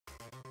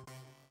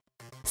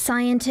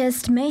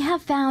Scientists may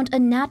have found a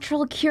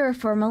natural cure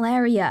for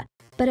malaria,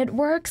 but it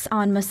works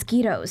on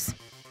mosquitoes.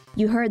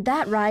 You heard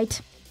that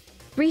right.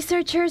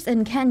 Researchers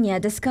in Kenya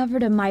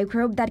discovered a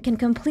microbe that can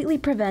completely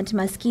prevent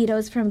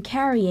mosquitoes from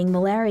carrying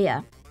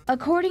malaria.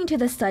 According to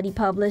the study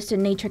published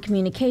in Nature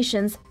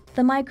Communications,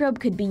 the microbe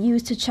could be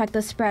used to check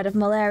the spread of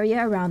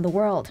malaria around the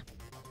world.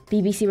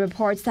 BBC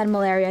reports that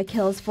malaria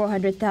kills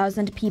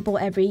 400,000 people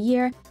every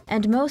year,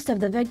 and most of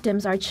the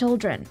victims are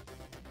children.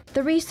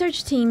 The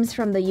research teams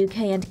from the UK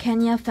and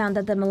Kenya found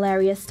that the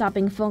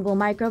malaria-stopping fungal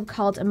microbe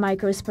called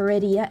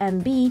Microsporidia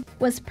MB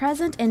was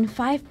present in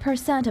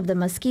 5% of the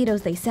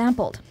mosquitoes they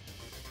sampled.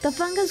 The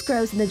fungus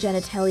grows in the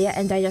genitalia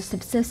and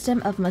digestive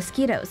system of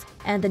mosquitoes,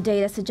 and the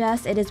data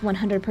suggests it is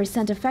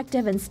 100%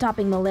 effective in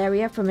stopping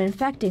malaria from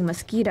infecting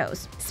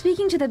mosquitoes.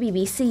 Speaking to the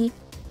BBC,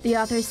 the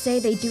authors say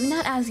they do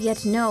not as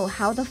yet know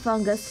how the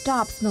fungus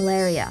stops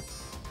malaria.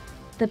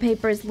 The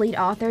paper's lead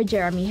author,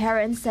 Jeremy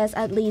Herron, says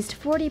at least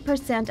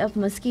 40% of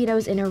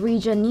mosquitoes in a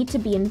region need to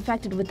be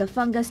infected with the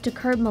fungus to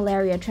curb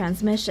malaria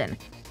transmission.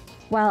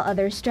 While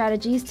other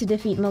strategies to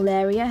defeat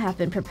malaria have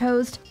been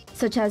proposed,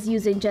 such as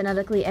using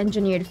genetically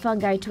engineered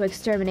fungi to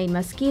exterminate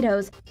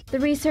mosquitoes,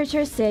 the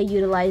researchers say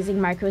utilizing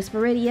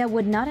Microsporidia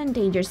would not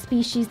endanger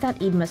species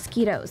that eat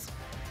mosquitoes.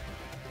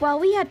 While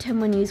we at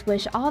TomoNews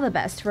wish all the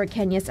best for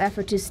Kenya's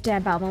effort to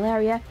stamp out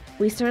malaria,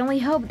 we certainly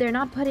hope they're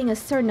not putting a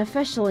certain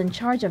official in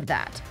charge of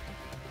that.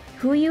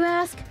 Who, you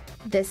ask?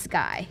 This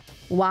guy.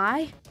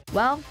 Why?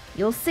 Well,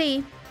 you'll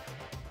see.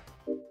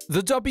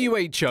 The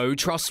WHO,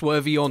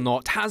 trustworthy or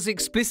not, has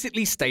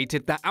explicitly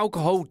stated that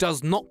alcohol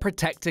does not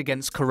protect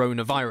against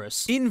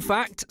coronavirus. In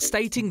fact,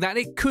 stating that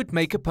it could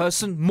make a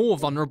person more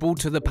vulnerable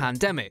to the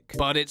pandemic.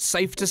 But it's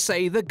safe to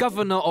say the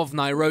governor of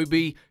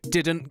Nairobi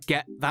didn't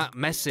get that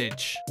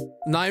message.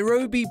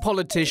 Nairobi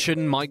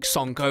politician Mike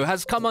Sanko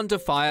has come under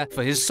fire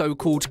for his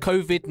so-called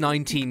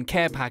COVID-19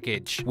 care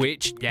package,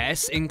 which,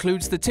 yes,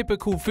 includes the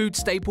typical food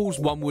staples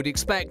one would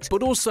expect,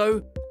 but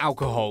also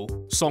alcohol.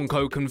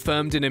 Sanko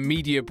confirmed in a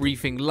media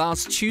briefing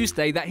last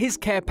Tuesday that his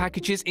care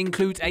packages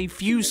include a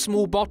few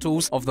small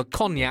bottles of the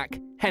cognac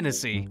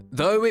Hennessy,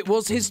 though it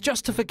was his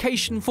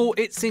justification for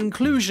its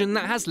inclusion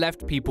that has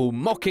left people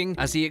mocking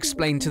as he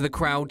explained to the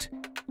crowd,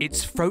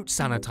 it's throat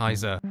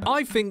sanitizer.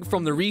 I think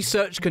from the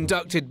research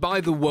conducted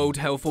by the World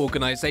Health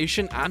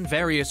Organization and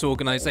various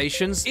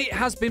organizations, it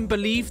has been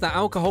believed that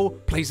alcohol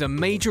plays a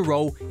major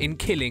role in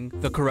killing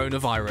the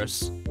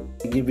coronavirus.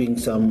 Giving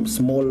some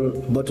small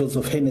bottles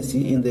of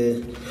Hennessy in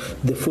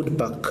the food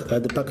pack,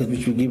 the package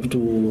which we give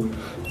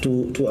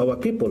to our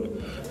people.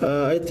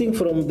 I think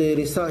from the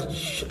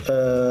research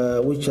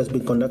which has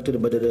been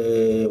conducted by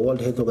the World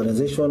Health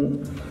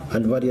Organization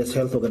and various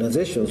health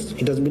organizations,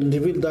 it has been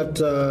revealed that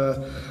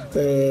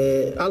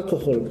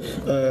alcohol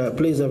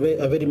plays a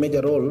very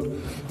major role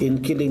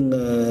in killing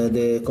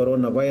the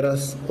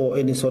coronavirus or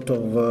any sort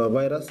of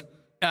virus.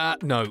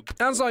 No.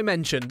 As I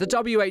mentioned, the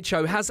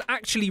WHO has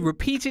actually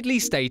repeatedly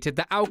stated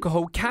that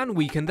alcohol can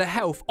weaken the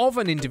health of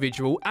an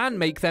individual and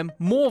make them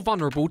more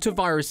vulnerable to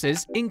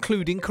viruses,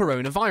 including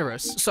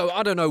coronavirus. So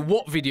I don't know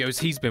what videos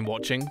he's been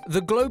watching. The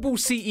global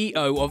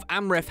CEO of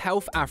Amref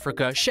Health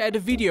Africa shared a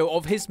video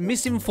of his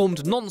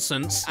misinformed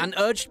nonsense and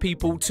urged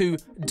people to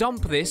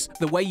dump this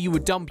the way you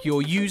would dump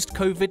your used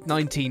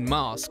COVID-19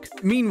 mask.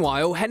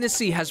 Meanwhile,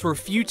 Hennessy has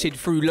refuted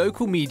through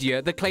local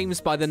media the claims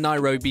by the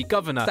Nairobi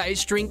governor that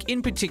its drink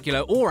in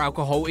particular or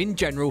alcohol in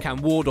general can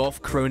ward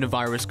off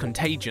coronavirus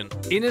contagion.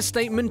 In a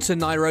statement to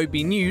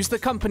Nairobi News, the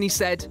company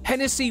said,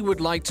 Hennessy would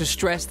like to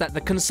stress that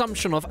the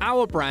consumption of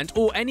our brand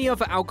or any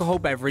other alcohol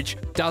beverage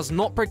does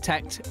not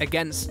protect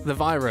against the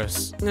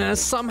virus.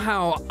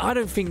 Somehow, I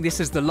don't think this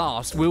is the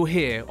last we'll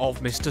hear of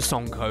Mr.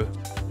 Sanko.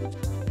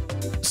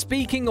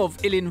 Speaking of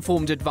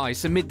ill-informed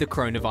advice amid the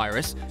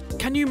coronavirus,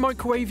 can you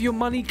microwave your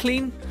money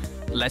clean?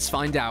 Let's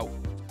find out.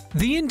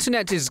 The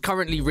internet is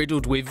currently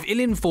riddled with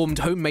ill-informed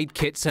homemade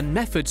kits and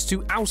methods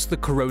to oust the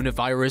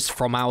coronavirus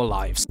from our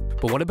lives.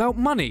 But what about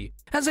money?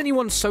 Has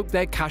anyone soaked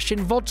their cash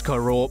in vodka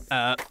or,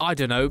 I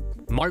don't know,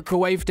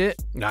 microwaved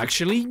it?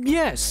 Actually,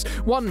 yes.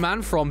 One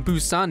man from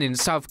Busan in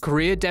South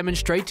Korea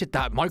demonstrated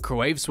that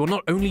microwaves will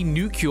not only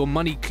nuke your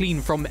money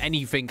clean from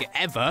anything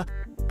ever,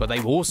 but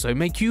they also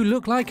make you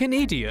look like an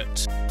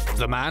idiot.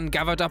 The man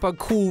gathered up a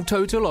cool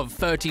total of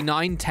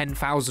 39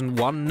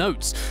 10,001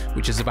 notes,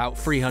 which is about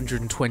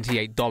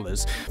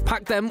 $328,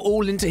 packed them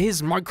all into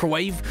his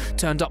microwave,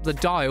 turned up the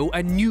dial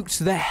and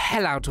nuked the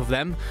hell out of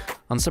them.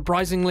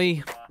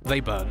 Unsurprisingly, they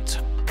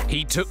burnt.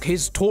 He took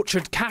his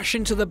tortured cash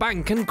into the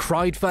bank and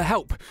cried for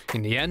help.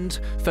 In the end,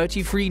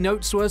 33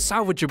 notes were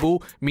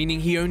salvageable, meaning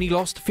he only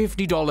lost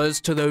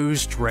 $50 to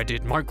those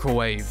dreaded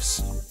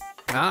microwaves.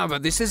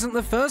 But this isn't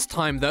the first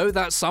time, though,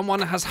 that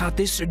someone has had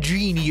this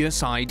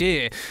genius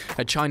idea.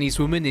 A Chinese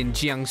woman in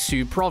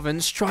Jiangsu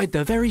province tried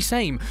the very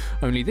same,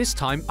 only this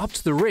time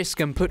upped the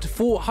risk and put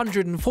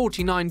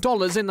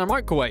 $449 in the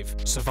microwave.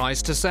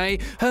 Suffice to say,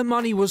 her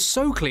money was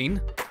so clean,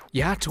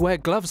 you had to wear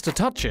gloves to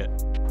touch it.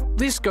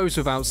 This goes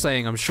without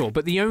saying, I'm sure,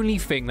 but the only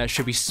thing that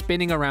should be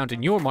spinning around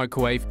in your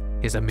microwave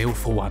is a meal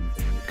for one.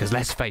 Because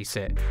let's face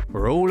it,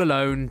 we're all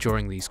alone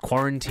during these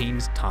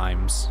quarantined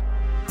times.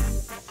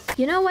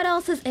 You know what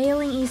else is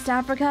ailing East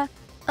Africa?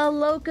 A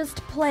locust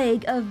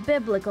plague of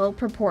biblical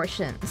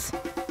proportions.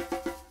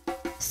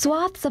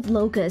 Swaths of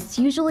locusts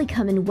usually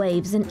come in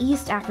waves in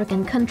East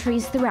African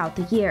countries throughout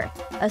the year,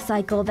 a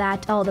cycle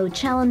that, although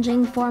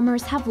challenging,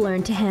 farmers have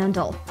learned to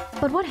handle.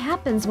 But what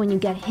happens when you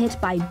get hit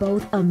by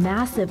both a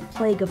massive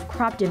plague of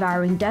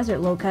crop-devouring desert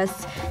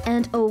locusts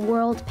and a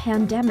world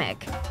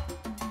pandemic?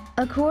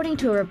 According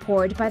to a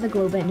report by the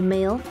Globe and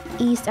Mail,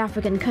 East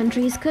African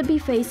countries could be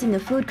facing a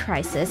food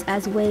crisis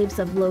as waves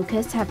of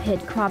locusts have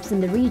hit crops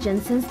in the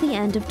region since the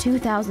end of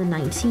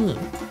 2019.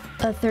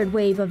 A third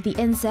wave of the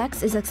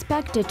insects is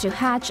expected to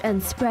hatch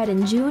and spread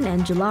in June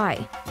and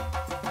July.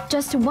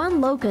 Just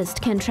one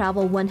locust can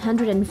travel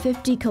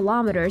 150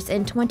 kilometers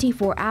in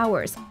 24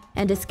 hours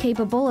and is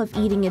capable of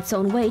eating its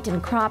own weight in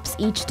crops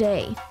each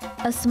day.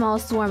 A small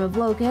swarm of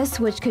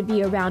locusts, which could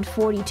be around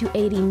 40 to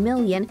 80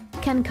 million,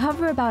 can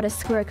cover about a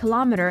square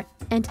kilometer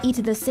and eat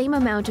the same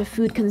amount of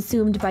food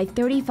consumed by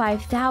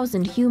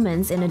 35,000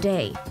 humans in a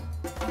day.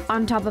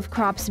 On top of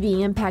crops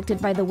being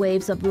impacted by the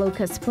waves of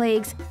locust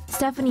plagues,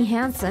 Stephanie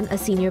Hansen, a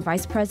senior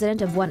vice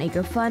president of One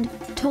Acre Fund,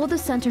 told the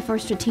Center for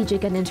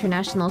Strategic and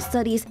International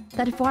Studies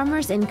that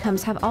farmers'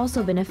 incomes have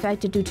also been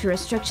affected due to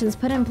restrictions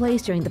put in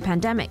place during the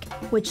pandemic,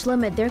 which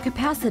limit their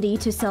capacity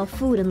to sell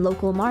food in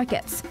local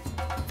markets.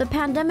 The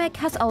pandemic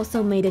has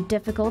also made it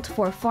difficult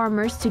for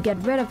farmers to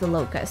get rid of the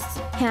locusts.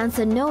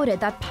 Hansen noted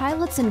that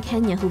pilots in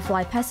Kenya who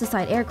fly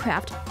pesticide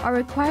aircraft are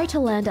required to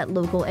land at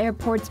local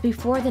airports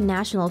before the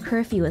national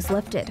curfew is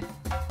lifted.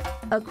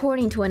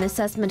 According to an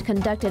assessment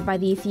conducted by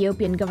the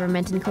Ethiopian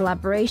government in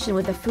collaboration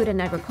with the Food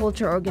and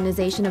Agriculture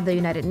Organization of the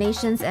United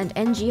Nations and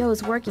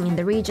NGOs working in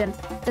the region,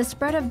 the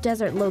spread of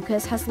desert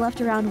locusts has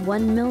left around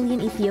 1 million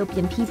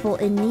Ethiopian people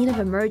in need of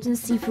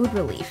emergency food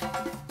relief.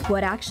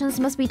 What actions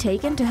must be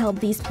taken to help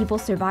these people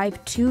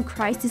survive two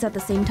crises at the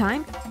same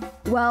time?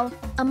 Well,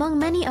 among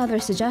many other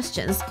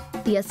suggestions,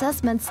 the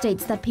assessment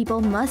states that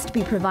people must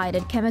be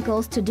provided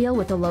chemicals to deal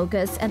with the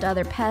locusts and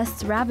other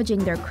pests ravaging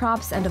their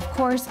crops, and of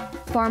course,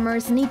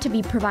 farmers need to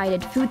be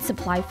provided food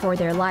supply for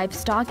their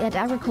livestock and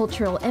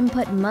agricultural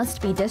input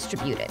must be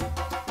distributed.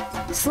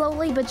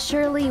 Slowly but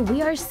surely,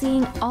 we are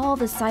seeing all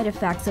the side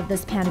effects of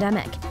this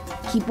pandemic.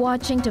 Keep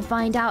watching to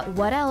find out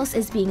what else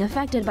is being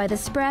affected by the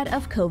spread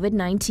of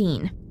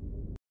COVID-19.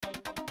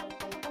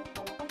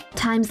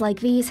 Times like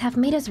these have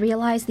made us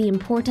realize the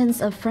importance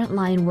of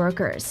frontline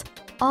workers.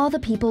 All the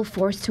people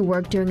forced to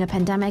work during a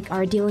pandemic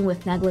are dealing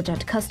with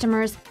negligent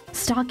customers,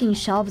 stocking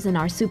shelves in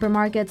our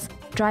supermarkets,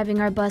 driving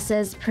our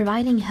buses,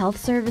 providing health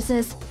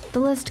services, the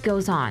list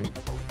goes on.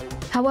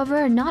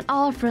 However, not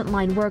all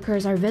frontline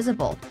workers are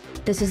visible.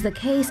 This is the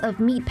case of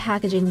meat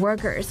packaging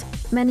workers,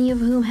 many of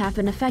whom have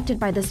been affected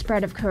by the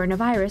spread of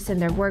coronavirus in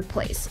their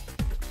workplace.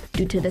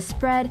 Due to the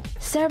spread,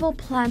 several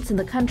plants in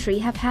the country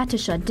have had to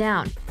shut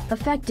down,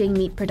 affecting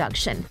meat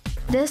production.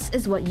 This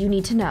is what you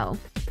need to know.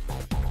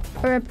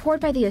 A report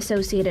by the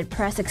Associated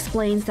Press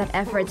explains that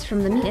efforts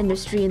from the meat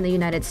industry in the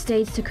United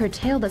States to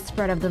curtail the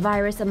spread of the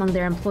virus among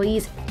their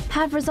employees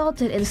have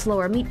resulted in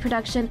slower meat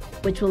production,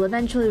 which will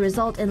eventually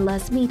result in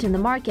less meat in the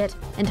market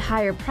and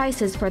higher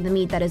prices for the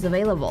meat that is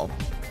available.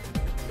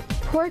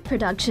 Pork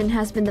production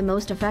has been the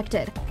most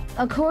affected.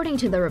 According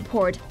to the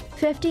report,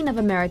 15 of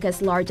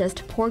America's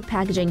largest pork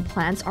packaging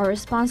plants are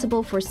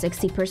responsible for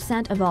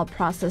 60% of all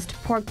processed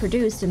pork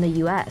produced in the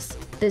U.S.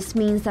 This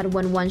means that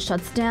when one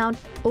shuts down,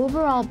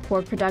 overall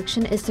pork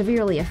production is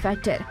severely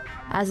affected.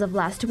 As of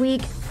last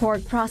week,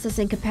 pork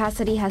processing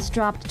capacity has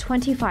dropped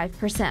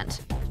 25%.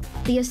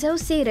 The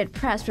Associated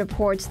Press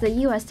reports the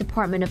U.S.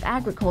 Department of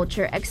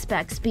Agriculture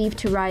expects beef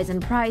to rise in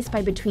price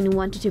by between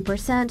 1 to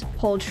 2%,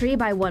 poultry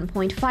by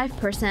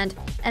 1.5%,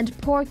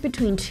 and pork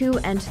between 2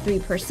 and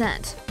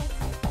 3%.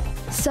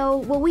 So,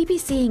 will we be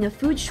seeing a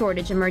food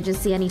shortage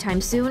emergency anytime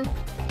soon?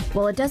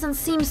 Well, it doesn't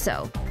seem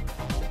so.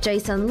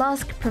 Jason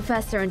Lusk,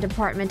 professor and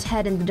department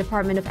head in the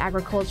Department of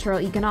Agricultural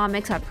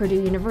Economics at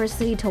Purdue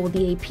University, told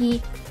the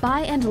AP,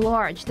 by and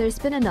large, there's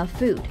been enough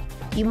food.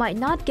 You might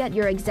not get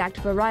your exact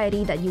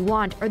variety that you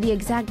want or the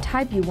exact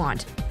type you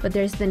want, but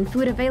there's been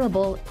food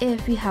available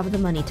if you have the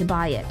money to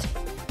buy it.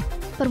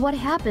 But what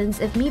happens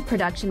if meat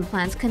production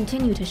plants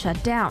continue to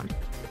shut down?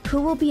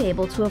 Who will be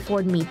able to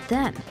afford meat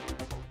then?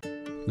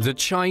 The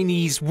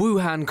Chinese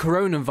Wuhan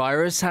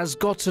coronavirus has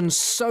gotten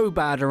so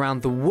bad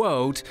around the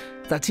world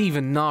that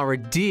even Nara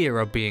Deer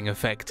are being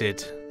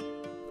affected.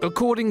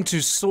 According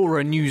to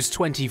Sora News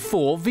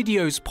 24,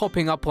 videos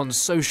popping up on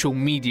social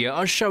media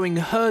are showing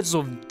herds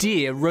of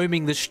deer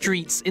roaming the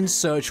streets in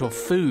search of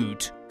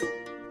food.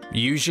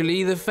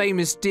 Usually, the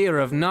famous deer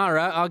of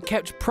Nara are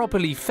kept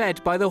properly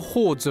fed by the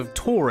hordes of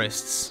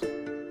tourists.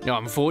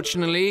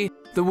 Unfortunately,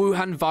 the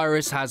Wuhan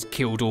virus has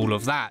killed all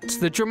of that.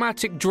 The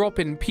dramatic drop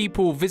in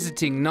people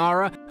visiting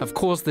Nara have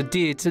caused the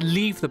deer to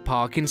leave the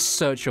park in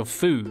search of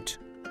food.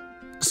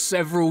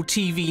 Several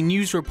TV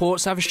news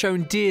reports have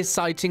shown deer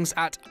sightings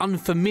at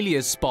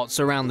unfamiliar spots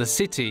around the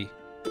city.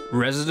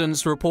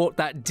 Residents report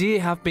that deer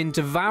have been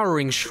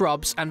devouring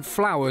shrubs and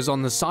flowers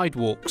on the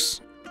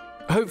sidewalks.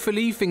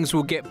 Hopefully things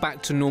will get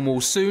back to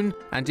normal soon,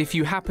 and if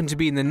you happen to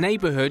be in the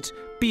neighborhood,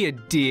 be a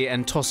deer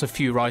and toss a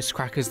few rice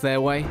crackers their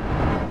way.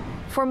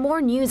 For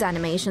more news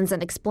animations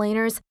and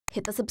explainers,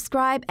 hit the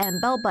subscribe and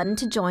bell button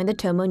to join the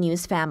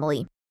TomoNews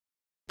family.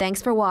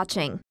 Thanks for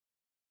watching.